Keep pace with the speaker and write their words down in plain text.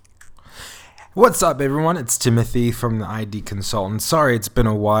What's up, everyone? It's Timothy from the ID Consultant. Sorry, it's been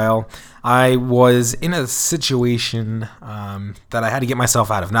a while. I was in a situation that I had to get myself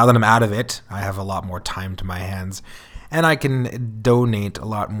out of. Now that I'm out of it, I have a lot more time to my hands, and I can donate a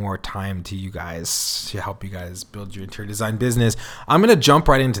lot more time to you guys to help you guys build your interior design business. I'm going to jump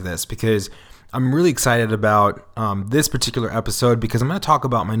right into this because I'm really excited about this particular episode because I'm going to talk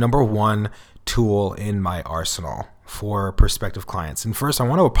about my number one tool in my arsenal for prospective clients. And first, I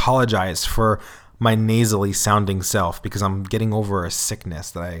want to apologize for my nasally sounding self because I'm getting over a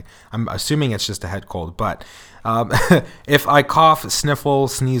sickness that I'm assuming it's just a head cold. But if I cough, sniffle,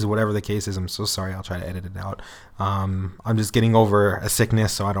 sneeze, whatever the case is, I'm so sorry. I'll try to edit it out. I'm just getting over a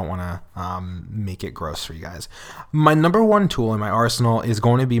sickness, so I don't want to make it gross for you guys. My number one tool in my arsenal is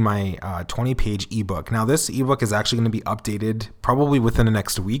going to be my 20-page ebook. Now, this ebook is actually going to be updated probably within the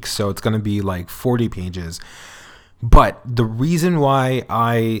next week, so it's going to be like 40 pages. But the reason why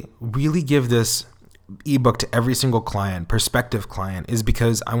I really give this ebook to every single client, prospective client, is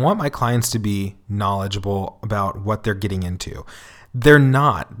because I want my clients to be knowledgeable about what they're getting into. They're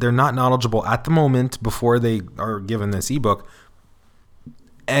not knowledgeable at the moment before they are given this ebook.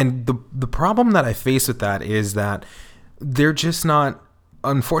 And the problem that I face with that is that they're just not,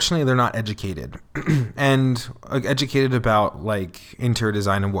 unfortunately, they're not educated and educated about like interior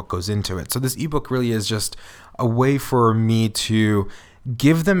design and what goes into it. So this ebook really is just a way for me to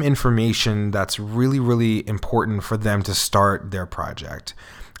give them information that's really, really important for them to start their project.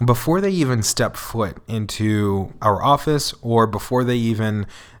 Before they even step foot into our office or before they even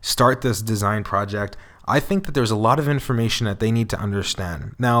start this design project, I think that there's a lot of information that they need to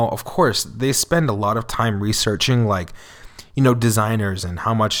understand. Now, of course, they spend a lot of time researching like, designers and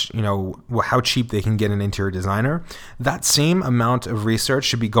how much, how cheap they can get an interior designer. That same amount of research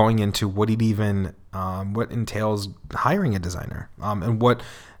should be going into what entails hiring a designer, and what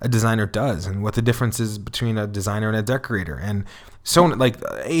a designer does and what the difference is between a designer and a decorator and so on, like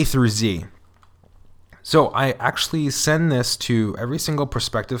A through Z. So I actually send this to every single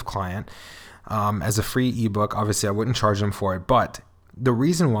prospective client as a free ebook. Obviously, I wouldn't charge them for it, but the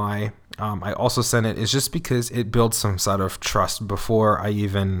reason why I also send it is just because it builds some sort of trust before I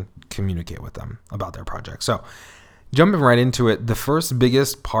even communicate with them about their project. So jumping right into it, the first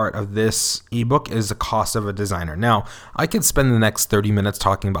biggest part of this ebook is the cost of a designer. Now, I could spend the next 30 minutes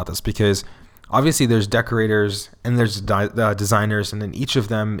talking about this because obviously there's decorators and there's designers, and then each of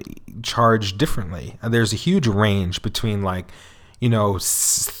them charge differently. And there's a huge range between I've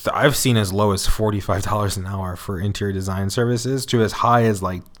seen as low as $45 an hour for interior design services to as high as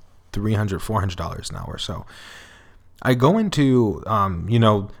like $300, $400 an hour. So I go into,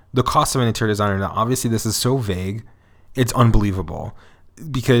 the cost of an interior designer. Now, obviously this is so vague. It's unbelievable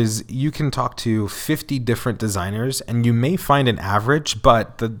because you can talk to 50 different designers and you may find an average,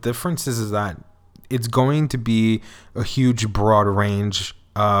 but the difference is that it's going to be a huge broad range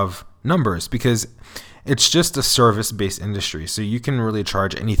of numbers because it's just a service-based industry, so you can really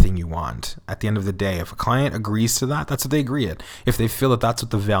charge anything you want. At the end of the day, if a client agrees to that, that's what they agree at. If they feel that that's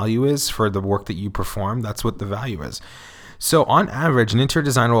what the value is for the work that you perform, that's what the value is. So on average, an interior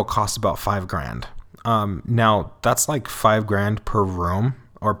designer will cost about $5,000. Now that's like $5,000 per room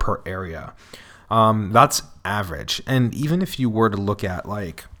or per area. That's average. And even if you were to look at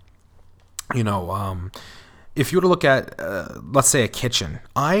if you were to look at, let's say, a kitchen,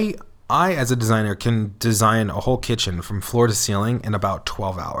 I, as a designer, can design a whole kitchen from floor to ceiling in about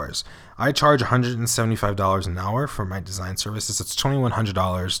 12 hours. I charge $175 an hour for my design services. It's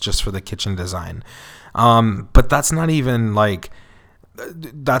 $2,100 just for the kitchen design. But that's not even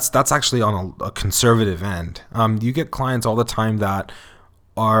that's actually on a conservative end. You get clients all the time that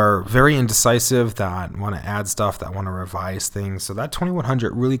are very indecisive, that want to add stuff, that want to revise things. So that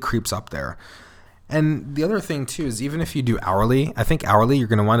 $2,100 really creeps up there. And the other thing too is even if you do hourly, I think hourly you're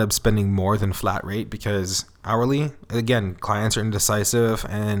going to wind up spending more than flat rate because hourly, again, clients are indecisive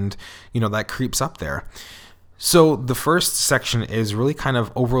and that creeps up there. So the first section is really kind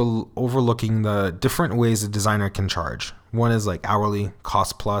of overlooking the different ways a designer can charge. One is like hourly,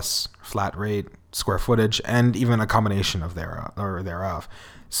 cost plus, flat rate, square footage, and even a combination of thereof.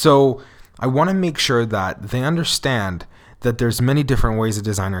 So I want to make sure that they understand that there's many different ways a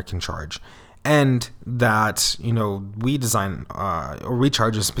designer can charge. And that, we design or we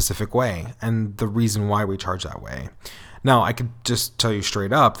charge a specific way and the reason why we charge that way. Now, I could just tell you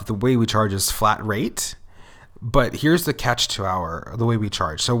straight up that the way we charge is flat rate, but here's the catch to the way we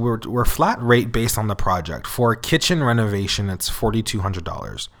charge. So we're flat rate based on the project. For a kitchen renovation, it's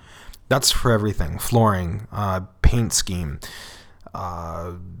 $4,200. That's for everything: flooring, paint scheme,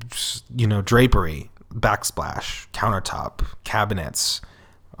 drapery, backsplash, countertop, cabinets,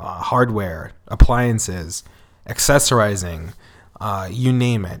 hardware, appliances, accessorizing, you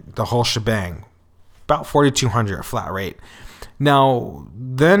name it, the whole shebang. About $4,200 flat rate. Now,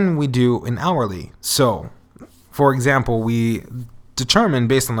 then we do an hourly. So, for example, we determine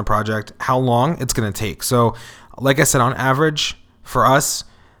based on the project how long it's going to take. So, like I said, on average for us,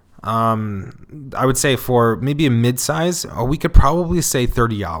 I would say for maybe a mid-size, we could probably say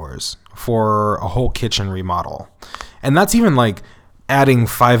 30 hours for a whole kitchen remodel. And that's even like adding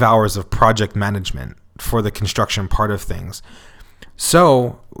 5 hours of project management for the construction part of things.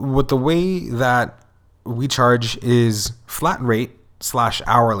 So with the way that we charge is flat rate /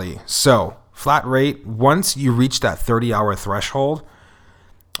 hourly. So flat rate, once you reach that 30-hour threshold,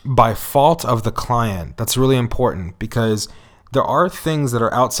 by fault of the client, that's really important because there are things that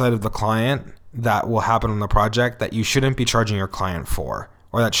are outside of the client that will happen on the project that you shouldn't be charging your client for,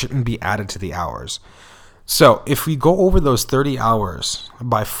 or that shouldn't be added to the hours. So if we go over those 30 hours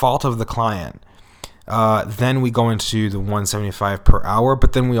by fault of the client, then we go into the $175 per hour,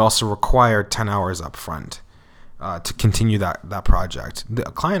 but then we also require 10 hours up front to continue that project. The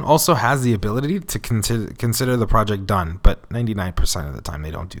client also has the ability to consider the project done, but 99% of the time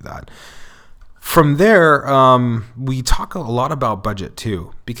they don't do that. From there, we talk a lot about budget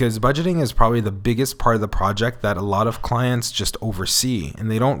too, because budgeting is probably the biggest part of the project that a lot of clients just oversee and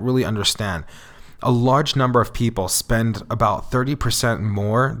they don't really understand. A large number of people spend about 30%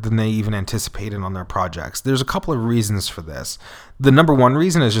 more than they even anticipated on their projects. There's a couple of reasons for this. The number one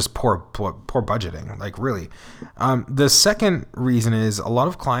reason is just poor budgeting, like really. The second reason is a lot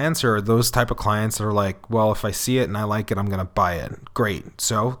of clients are those type of clients that are like, well, if I see it and I like it, I'm going to buy it. Great.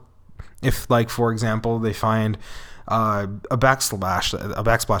 So if, like, for example, they find a backsplash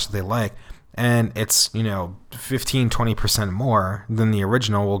that they like, and it's, 15-20% more than the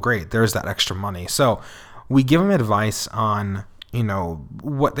original, well, great, there's that extra money. So we give them advice on,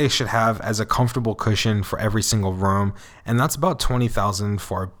 what they should have as a comfortable cushion for every single room, and that's about $20,000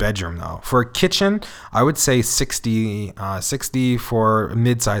 for a bedroom, though. For a kitchen, I would say 60 for a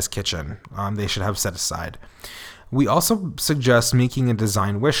mid-sized kitchen. They should have set aside. We also suggest making a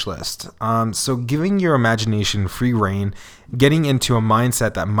design wish list. So giving your imagination free rein, getting into a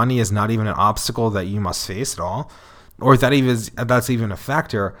mindset that money is not even an obstacle that you must face at all, or that's even a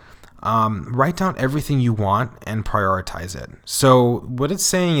factor. Write down everything you want and prioritize it. So what it's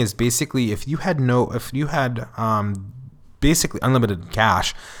saying is basically if you had basically unlimited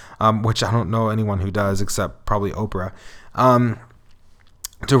cash, which I don't know anyone who does except probably Oprah,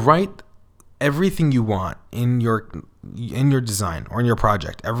 to write everything you want in your design or in your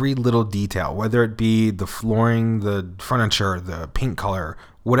project, every little detail, whether it be the flooring, the furniture, the paint color,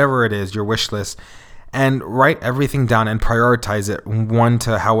 whatever it is, your wish list, and write everything down and prioritize it 1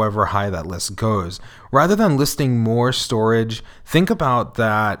 to however high that list goes. Rather than listing more storage, think about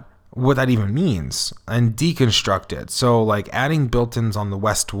that, what that even means, and deconstruct it. So like adding built-ins on the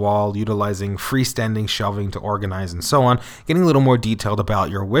west wall, utilizing freestanding shelving to organize and so on, getting a little more detailed about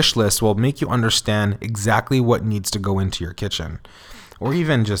your wish list will make you understand exactly what needs to go into your kitchen or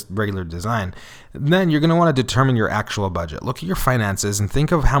even just regular design. Then you're going to want to determine your actual budget. Look at your finances and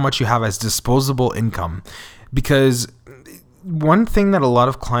think of how much you have as disposable income, because one thing that a lot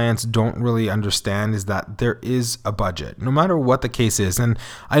of clients don't really understand is that there is a budget, no matter what the case is. And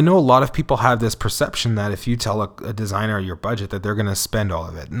I know a lot of people have this perception that if you tell a designer your budget, that they're going to spend all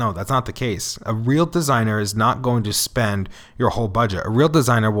of it. No, that's not the case. A real designer is not going to spend your whole budget. A real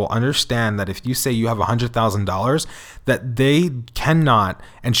designer will understand that if you say you have $100,000, that they cannot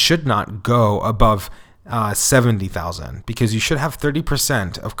and should not go above $70,000, because you should have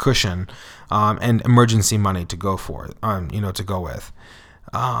 30% of cushion and emergency money to go for, to go with.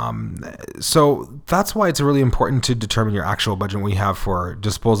 So that's why it's really important to determine your actual budget when you have for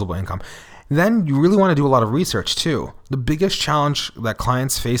disposable income. Then you really want to do a lot of research too. The biggest challenge that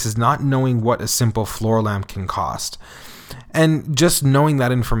clients face is not knowing what a simple floor lamp can cost. And just knowing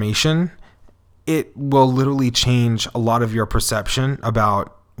that information, it will literally change a lot of your perception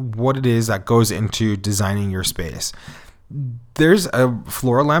about what it is that goes into designing your space. There's a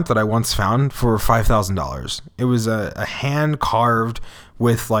floor lamp that I once found for $5,000. It was a hand carved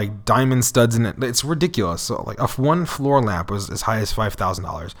with like diamond studs in it. It's ridiculous. So like one floor lamp was as high as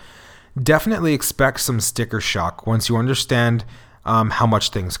 $5,000. Definitely expect some sticker shock once you understand how much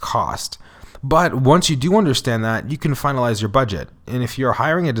things cost. But once you do understand that, you can finalize your budget. And if you're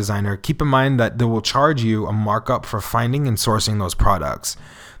hiring a designer, keep in mind that they will charge you a markup for finding and sourcing those products.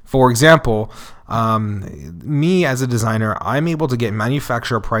 For example, me as a designer, I'm able to get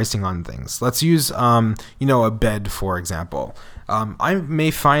manufacturer pricing on things. Let's use, a bed, for example. I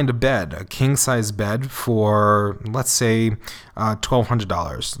may find a king size bed for, let's say,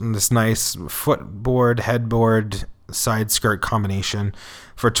 $1,200. This nice footboard, headboard, side skirt combination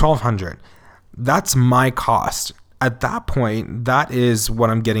for $1,200. That's my cost. At that point, that is what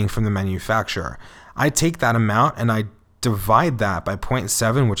I'm getting from the manufacturer. I take that amount and I divide that by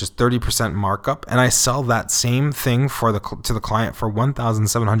 0.7, which is 30% markup, and I sell that same thing to the client for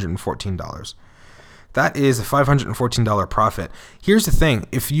 $1,714. That is a $514 profit. Here's the thing.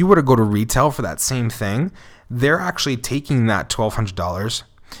 If you were to go to retail for that same thing, they're actually taking that $1,200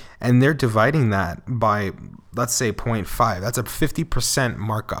 and they're dividing that by, let's say, 0.5. That's a 50%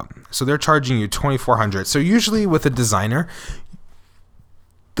 markup. So they're charging you $2,400. So usually with a designer,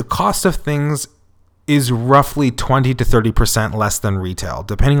 the cost of things is roughly 20 to 30% less than retail,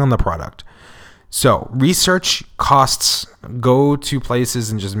 depending on the product. So research costs, go to places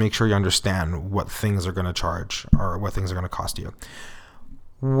and just make sure you understand what things are going to charge or what things are going to cost you.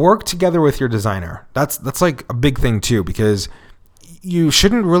 Work together with your designer. That's like a big thing too, because you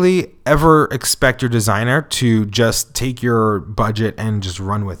shouldn't really ever expect your designer to just take your budget and just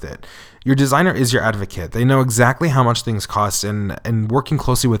run with it. Your designer is your advocate. They know exactly how much things cost, and working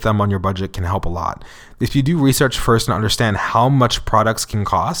closely with them on your budget can help a lot. If you do research first and understand how much products can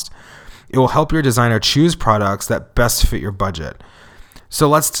cost, it will help your designer choose products that best fit your budget. So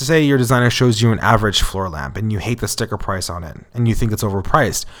let's say your designer shows you an average floor lamp and you hate the sticker price on it and you think it's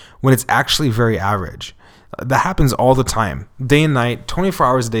overpriced when it's actually very average. That happens all the time, day and night, 24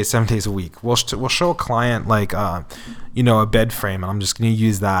 hours a day, 7 days a week. We'll show a client like, a bed frame, and I'm just going to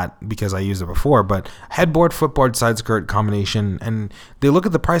use that because I used it before, but headboard, footboard, side skirt combination, and they look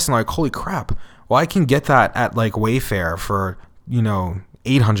at the price and like, holy crap, well, I can get that at like Wayfair for,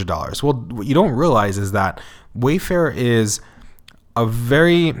 $800. Well, what you don't realize is that Wayfair is they're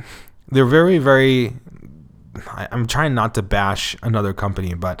very, very, I'm trying not to bash another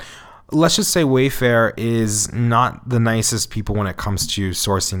company, but let's just say Wayfair is not the nicest people when it comes to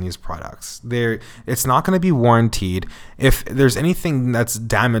sourcing these products. It's not going to be warranted. If there's anything that's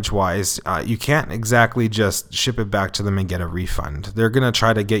damage-wise, you can't exactly just ship it back to them and get a refund. They're going to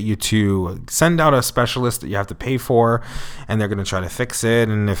try to get you to send out a specialist that you have to pay for, and they're going to try to fix it.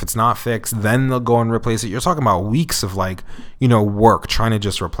 And if it's not fixed, then they'll go and replace it. You're talking about weeks of work trying to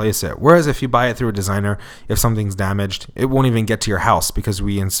just replace it. Whereas if you buy it through a designer, if something's damaged, it won't even get to your house because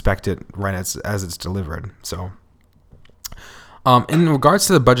we inspect it right as it's delivered. So in regards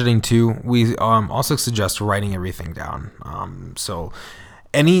to the budgeting too, we also suggest writing everything down. So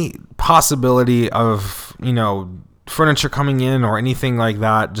any possibility of furniture coming in or anything like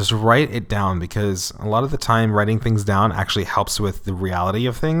that, just write it down, because a lot of the time writing things down actually helps with the reality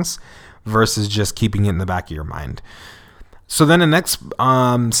of things versus just keeping it in the back of your mind. So then the next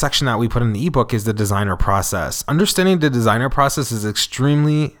section that we put in the ebook is the designer process. Understanding the designer process is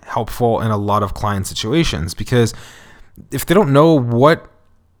extremely helpful in a lot of client situations, because if they don't know what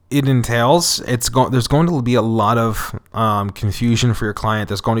it entails, there's going to be a lot of confusion for your client.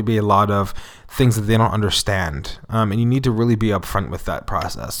 There's going to be a lot of things that they don't understand, and you need to really be upfront with that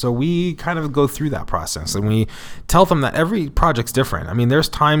process. So we kind of go through that process, and we tell them that every project's different. I mean, there's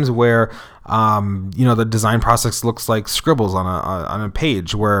times where the design process looks like scribbles on a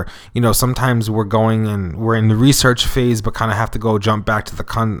page, where sometimes we're going and we're in the research phase, but kind of have to jump back to the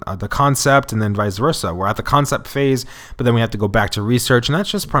concept, and then vice versa. We're at the concept phase, but then we have to go back to research, and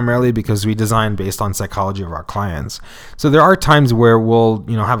that's just primarily because we design based on psychology of our clients. So there are times where we'll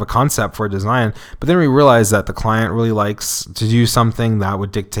have a concept for a design, but then we realize that the client really likes to do something that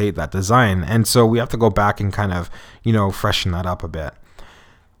would dictate that design, and so we have to go back and kind of freshen that up a bit.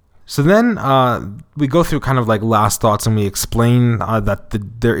 So then we go through kind of like last thoughts, and we explain that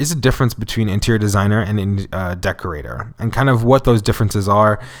there is a difference between interior designer and decorator, and kind of what those differences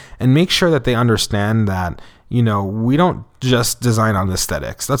are, and make sure that they understand that we don't just design on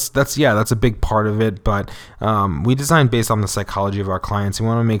aesthetics. That's a big part of it, but we design based on the psychology of our clients. We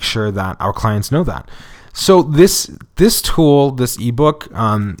want to make sure that our clients know that. So this tool, this ebook,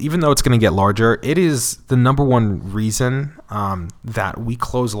 even though it's going to get larger, it is the number one reason that we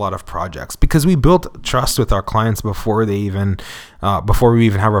close a lot of projects, because we build trust with our clients before we even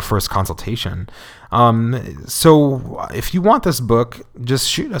have our first consultation. So if you want this book, just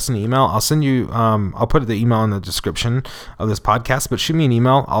shoot us an email. I'll send you, I'll put the email in the description of this podcast, but shoot me an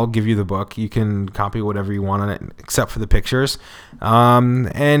email. I'll give you the book. You can copy whatever you want on it, except for the pictures.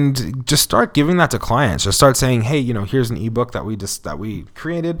 And just start giving that to clients. Just start saying, hey, here's an ebook that we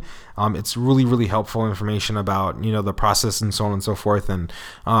created. It's really, really helpful information about, the process and so on and so forth. And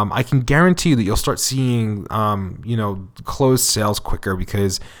I can guarantee that you'll start seeing, closed sales quicker,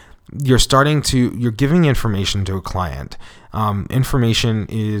 because you're giving information to a client. Information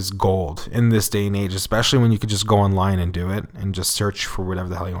is gold in this day and age, especially when you could just go online and do it and just search for whatever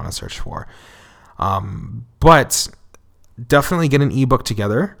the hell you want to search for. But definitely get an ebook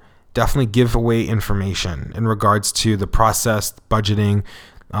together. Definitely give away information in regards to the process, budgeting.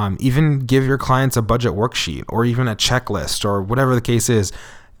 Even give your clients a budget worksheet or even a checklist or whatever the case is.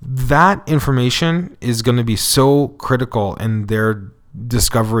 That information is going to be so critical in their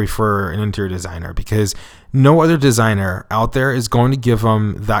discovery for an interior designer, because no other designer out there is going to give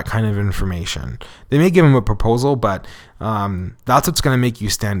them that kind of information. They may give them a proposal, but that's what's going to make you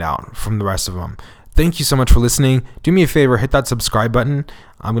stand out from the rest of them. Thank you so much for listening. Do me a favor, hit that subscribe button.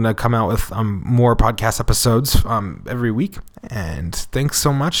 I'm going to come out with more podcast episodes every week. And thanks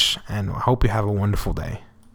so much, and I hope you have a wonderful day.